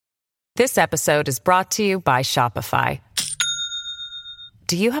This episode is brought to you by Shopify.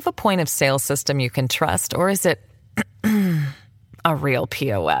 Do you have a point of sale system you can trust, or is it a real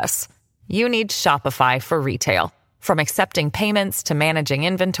POS? You need Shopify for retail. From accepting payments to managing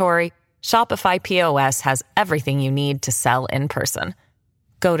inventory, Shopify POS has everything you need to sell in person.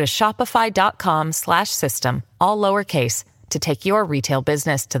 Go to shopify.com/system, all lowercase, to take your retail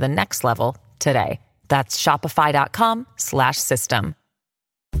business to the next level today. That's shopify.com/system.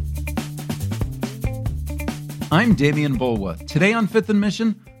 I'm Damian Bulwa. Today on Fifth and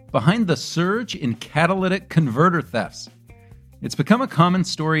Mission, behind the surge in catalytic converter thefts. It's become a common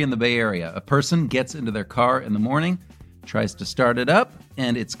story in the Bay Area. A person gets into their car in the morning, tries to start it up,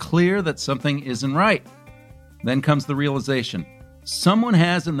 and it's clear that something isn't right. Then comes the realization. Someone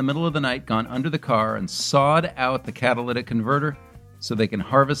has, in the middle of the night, gone under the car and sawed out the catalytic converter so they can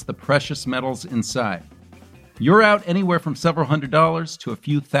harvest the precious metals inside. You're out anywhere from several $100s to a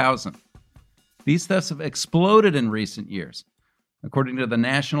few thousand. These thefts have exploded in recent years. According to the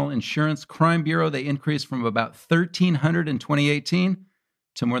National Insurance Crime Bureau, they increased from about 1,300 in 2018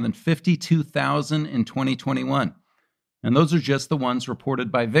 to more than 52,000 in 2021. And those are just the ones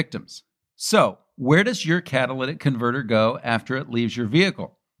reported by victims. So, where does your catalytic converter go after it leaves your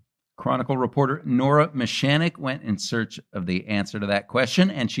vehicle? Chronicle reporter Nora Meshanic went in search of the answer to that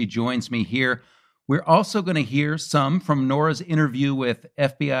question, and she joins me here. We're also going to hear some from Nora's interview with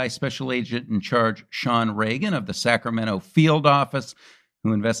FBI Special Agent in Charge Sean Reagan of the Sacramento Field Office,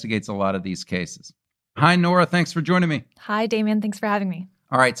 who investigates a lot of these cases. Hi, Nora. Thanks for joining me. Hi, Damian. Thanks for having me.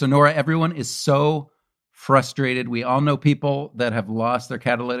 All right. So, Nora, everyone is so frustrated. We all know people that have lost their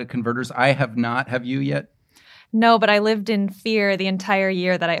catalytic converters. I have not. Have you yet? No, but I lived in fear the entire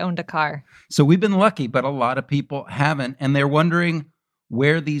year that I owned a car. So we've been lucky, but a lot of people haven't. And they're wondering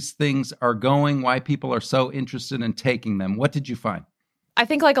where these things are going, why people are so interested in taking them. What did you find? I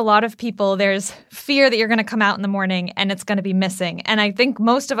think like a lot of people, there's fear that you're going to come out in the morning and it's going to be missing. And I think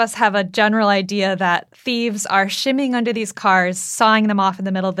most of us have a general idea that thieves are shimmying under these cars, sawing them off in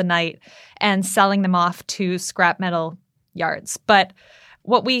the middle of the night and selling them off to scrap metal yards. But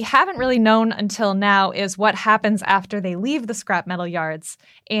what we haven't really known until now is what happens after they leave the scrap metal yards.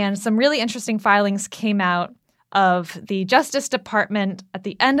 And some really interesting filings came out of the Justice Department at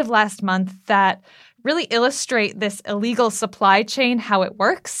the end of last month that really illustrate this illegal supply chain, how it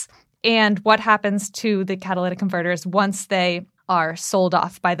works, and what happens to the catalytic converters once they are sold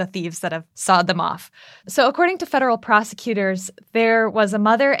off by the thieves that have sawed them off. So according to federal prosecutors, there was a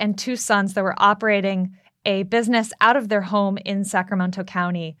mother and two sons that were operating a business out of their home in Sacramento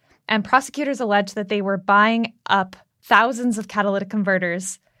County. And prosecutors allege that they were buying up thousands of catalytic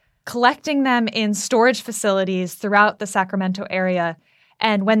converters, collecting them in storage facilities throughout the Sacramento area.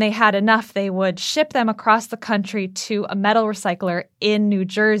 And when they had enough, they would ship them across the country to a metal recycler in New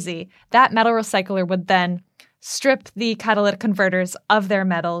Jersey. That metal recycler would then strip the catalytic converters of their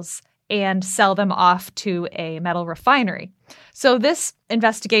metals and sell them off to a metal refinery. So this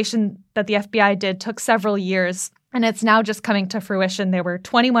investigation that the FBI did took several years, and it's now just coming to fruition. There were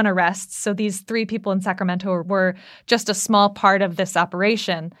 21 arrests, so these three people in Sacramento were just a small part of this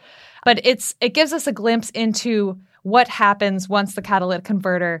operation. But it gives us a glimpse into what happens once the catalytic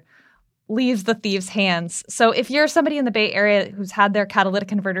converter leaves the thieves' hands. So if you're somebody in the Bay Area who's had their catalytic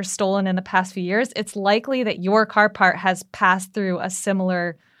converter stolen in the past few years, it's likely that your car part has passed through a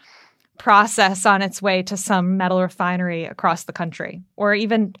similar process on its way to some metal refinery across the country or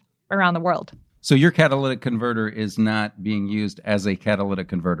even around the world. So your catalytic converter is not being used as a catalytic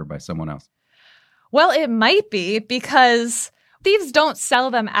converter by someone else? Well, it might be, because thieves don't sell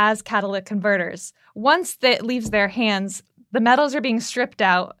them as catalytic converters. Once that leaves their hands, the metals are being stripped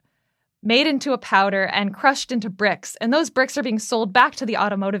out, made into a powder, and crushed into bricks. And those bricks are being sold back to the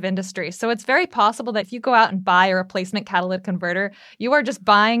automotive industry. So it's very possible that if you go out and buy a replacement catalytic converter, you are just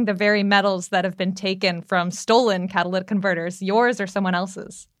buying the very metals that have been taken from stolen catalytic converters, yours or someone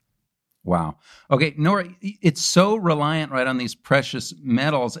else's. Wow. Okay, Nora, it's so reliant right on these precious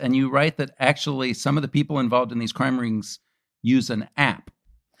metals. And you write that actually some of the people involved in these crime rings use an app.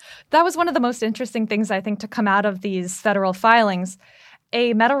 That was one of the most interesting things, I think, to come out of these federal filings.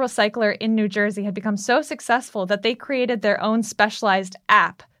 A metal recycler in New Jersey had become so successful that they created their own specialized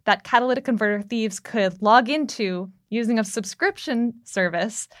app that catalytic converter thieves could log into using a subscription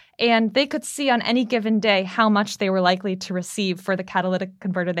service, and they could see on any given day how much they were likely to receive for the catalytic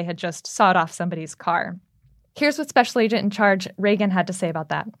converter they had just sawed off somebody's car. Here's what Special Agent in Charge Reagan had to say about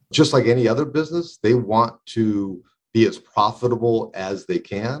that. Just like any other business, they want to be as profitable as they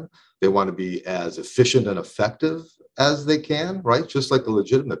can. They want to be as efficient and effective as they can, right? Just like a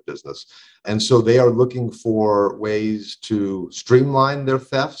legitimate business. And so they are looking for ways to streamline their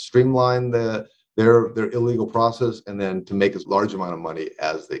theft, streamline their illegal process, and then to make as large amount of money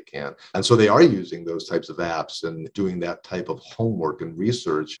as they can. And so they are using those types of apps and doing that type of homework and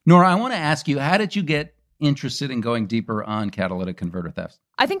research. Nora, I want to ask you, how did you get interested in going deeper on catalytic converter thefts?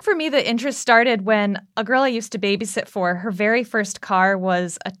 I think for me, the interest started when a girl I used to babysit for, her very first car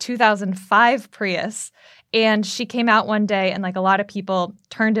was a 2005 Prius. And she came out one day and, like a lot of people,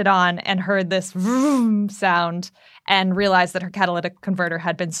 turned it on and heard this vroom sound and realized that her catalytic converter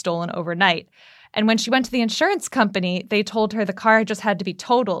had been stolen overnight. And when she went to the insurance company, they told her the car just had to be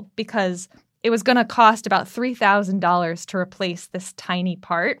totaled because it was going to cost about $3,000 to replace this tiny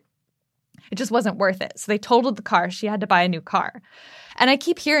part. It just wasn't worth it. So they totaled the car. She had to buy a new car. And I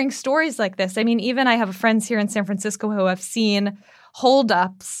keep hearing stories like this. I mean, even I have friends here in San Francisco who have seen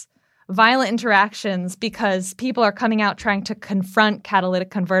holdups, violent interactions because people are coming out trying to confront catalytic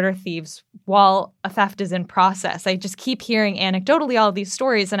converter thieves while a theft is in process. I just keep hearing anecdotally all of these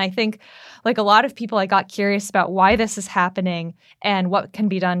stories. And I think, like a lot of people, I got curious about why this is happening and what can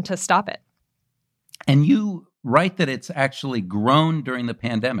be done to stop it. And you write that it's actually grown during the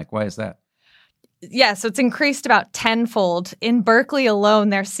pandemic. Why is that? Yeah, so it's increased about tenfold. In Berkeley alone,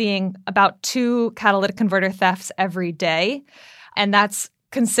 they're seeing about 2 catalytic converter thefts every day. And that's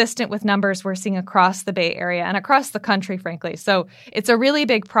consistent with numbers we're seeing across the Bay Area and across the country, frankly. So it's a really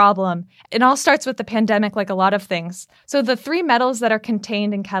big problem. It all starts with the pandemic, like a lot of things. So the 3 metals that are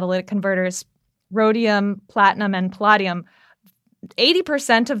contained in catalytic converters, rhodium, platinum, and palladium,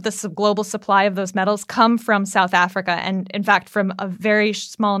 80% of the global supply of those metals come from South Africa, and in fact, from a very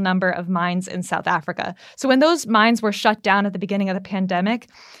small number of mines in South Africa. So when those mines were shut down at the beginning of the pandemic,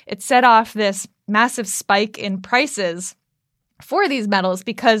 it set off this massive spike in prices for these metals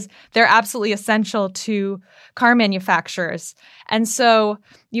because they're absolutely essential to car manufacturers. And so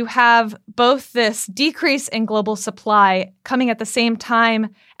you have both this decrease in global supply coming at the same time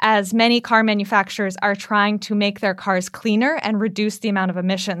as many car manufacturers are trying to make their cars cleaner and reduce the amount of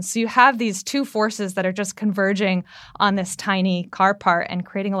emissions. So you have these 2 forces that are just converging on this tiny car part and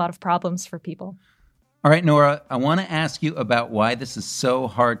creating a lot of problems for people. All right, Nora, I want to ask you about why this is so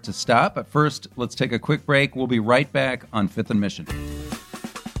hard to stop. But first, let's take a quick break. We'll be right back on Fifth and Mission.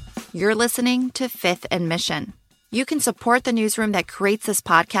 You're listening to Fifth and Mission. You can support the newsroom that creates this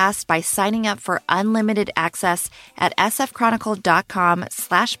podcast by signing up for unlimited access at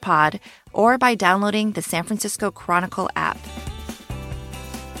sfchronicle.com/pod or by downloading the San Francisco Chronicle app.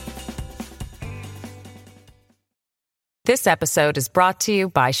 This episode is brought to you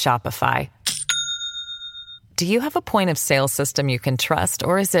by Shopify. Do you have a point of sale system you can trust,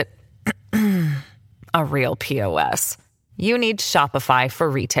 or is it a real POS? You need Shopify for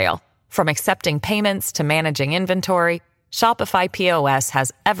retail. From accepting payments to managing inventory, Shopify POS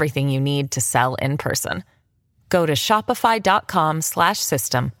has everything you need to sell in person. Go to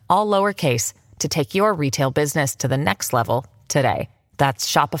shopify.com/system, all lowercase, to take your retail business to the next level today. That's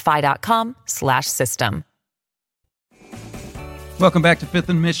shopify.com/system. Welcome back to Fifth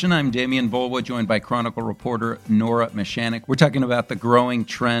and Mission. I'm Damian Bulwa, joined by Chronicle reporter Nora Meshanic. We're talking about the growing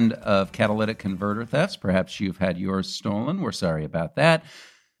trend of catalytic converter thefts. Perhaps you've had yours stolen. We're sorry about that.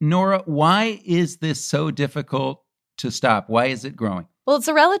 Nora, why is this so difficult to stop? Why is it growing? Well, it's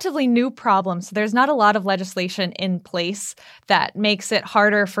a relatively new problem, so there's not a lot of legislation in place that makes it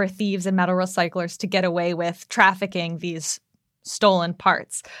harder for thieves and metal recyclers to get away with trafficking these stolen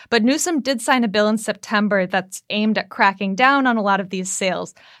parts. But Newsom did sign a bill in September that's aimed at cracking down on a lot of these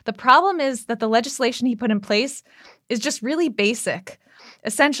sales. The problem is that the legislation he put in place is just really basic.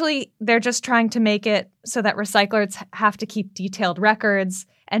 Essentially, they're just trying to make it so that recyclers have to keep detailed records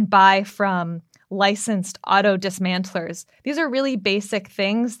and buy from licensed auto dismantlers. These are really basic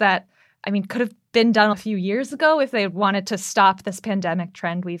things that, I mean, could have been done a few years ago if they wanted to stop this pandemic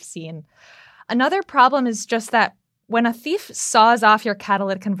trend we've seen. Another problem is just that when a thief saws off your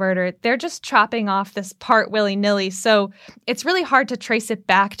catalytic converter, they're just chopping off this part willy-nilly. So it's really hard to trace it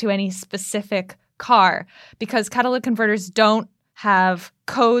back to any specific car because catalytic converters don't have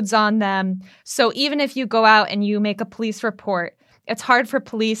codes on them. So even if you go out and you make a police report, it's hard for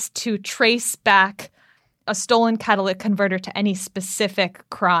police to trace back a stolen catalytic converter to any specific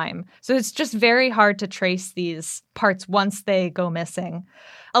crime. So it's just very hard to trace these parts once they go missing.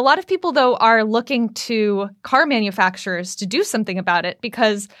 A lot of people, though, are looking to car manufacturers to do something about it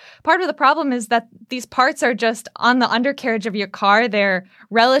because part of the problem is that these parts are just on the undercarriage of your car. They're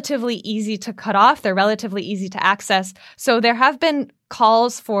relatively easy to cut off. They're relatively easy to access. So there have been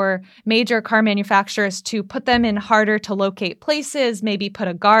calls for major car manufacturers to put them in harder to locate places, maybe put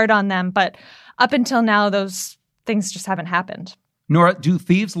a guard on them. But up until now, those things just haven't happened. Nora, do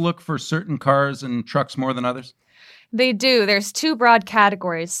thieves look for certain cars and trucks more than others? They do. There's two broad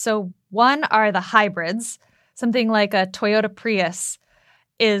categories. So one are the hybrids. Something like a Toyota Prius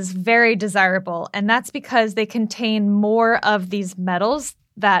is very desirable, and that's because they contain more of these metals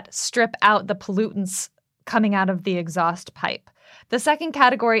that strip out the pollutants coming out of the exhaust pipe. The second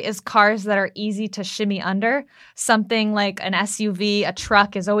category is cars that are easy to shimmy under. Something like an SUV, a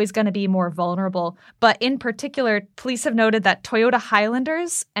truck is always going to be more vulnerable. But in particular, police have noted that Toyota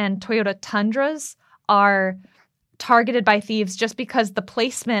Highlanders and Toyota Tundras are targeted by thieves just because the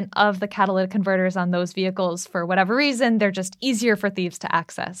placement of the catalytic converters on those vehicles, for whatever reason, they're just easier for thieves to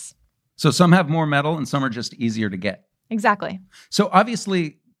access. So some have more metal and some are just easier to get. Exactly. So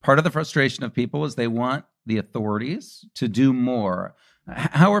obviously, part of the frustration of people is they want the authorities to do more.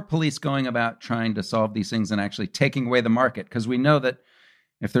 How are police going about trying to solve these things and actually taking away the market? Because we know that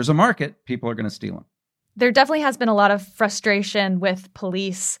if there's a market, people are going to steal them. There definitely has been a lot of frustration with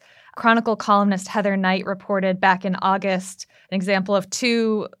police. Chronicle columnist Heather Knight reported back in August an example of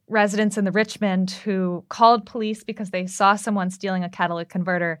two residents in the Richmond who called police because they saw someone stealing a catalytic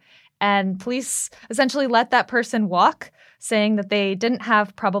converter. And police essentially let that person walk, saying that they didn't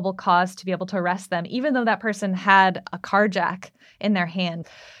have probable cause to be able to arrest them, even though that person had a car jack in their hand.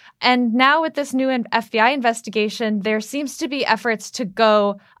 And now with this new FBI investigation, there seems to be efforts to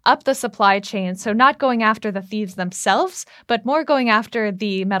go up the supply chain. So not going after the thieves themselves, but more going after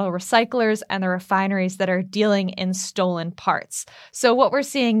the metal recyclers and the refineries that are dealing in stolen parts. So what we're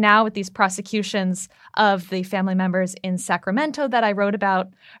seeing now with these prosecutions of the family members in Sacramento that I wrote about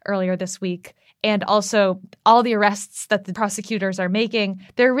earlier this week, and also all the arrests that the prosecutors are making,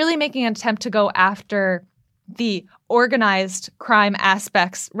 they're really making an attempt to go after the organized crime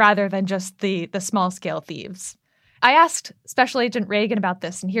aspects rather than just the small-scale thieves. I asked Special Agent Reagan about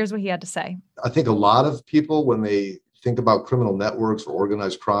this, and here's what he had to say. I think a lot of people, when they think about criminal networks or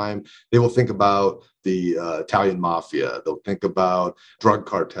organized crime, they will think about the Italian mafia. They'll think about drug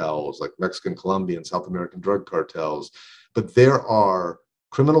cartels like Mexican, Colombian, South American drug cartels. But there are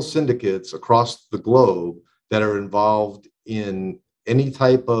criminal syndicates across the globe that are involved in any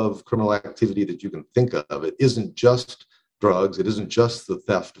type of criminal activity that you can think of. It isn't just drugs. It isn't just the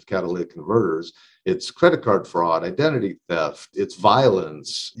theft of catalytic converters. It's credit card fraud, identity theft. It's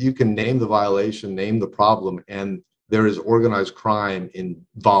violence. You can name the violation, name the problem, and there is organized crime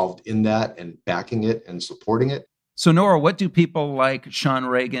involved in that and backing it and supporting it. So, Nora, what do people like Sean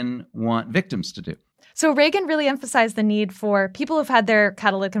Reagan want victims to do? So Reagan really emphasized the need for people who've had their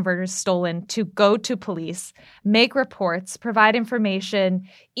catalytic converters stolen to go to police, make reports, provide information,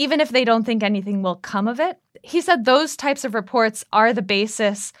 even if they don't think anything will come of it. He said those types of reports are the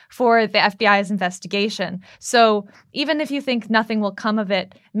basis for the FBI's investigation. So even if you think nothing will come of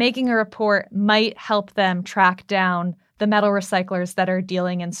it, making a report might help them track down the metal recyclers that are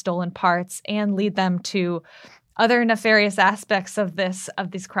dealing in stolen parts and lead them to other nefarious aspects of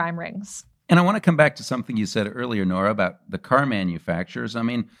these crime rings. And I want to come back to something you said earlier, Nora, about the car manufacturers. I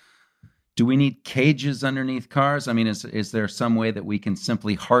mean, do we need cages underneath cars? I mean, is there some way that we can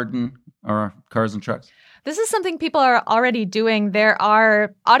simply harden our cars and trucks? This is something people are already doing. There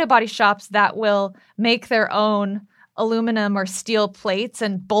are auto body shops that will make their own aluminum or steel plates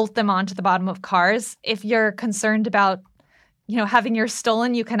and bolt them onto the bottom of cars. If you're concerned about, having yours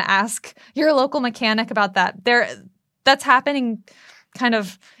stolen, you can ask your local mechanic about that. That's happening kind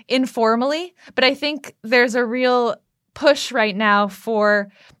of informally, but I think there's a real push right now for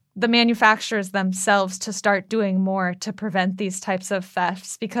the manufacturers themselves to start doing more to prevent these types of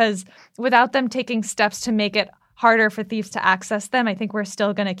thefts, because without them taking steps to make it harder for thieves to access them, I think we're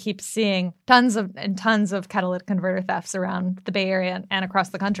still going to keep seeing tons of catalytic converter thefts around the Bay Area and across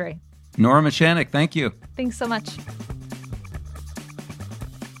the country. Nora Mashanic, thank you. Thanks so much.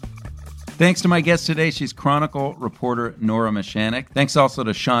 Thanks to my guest today. She's Chronicle reporter Nora Mashanic. Thanks also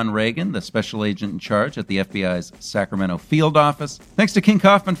to Sean Reagan, the special agent in charge at the FBI's Sacramento field office. Thanks to King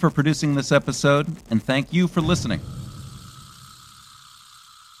Kaufman for producing this episode, and thank you for listening.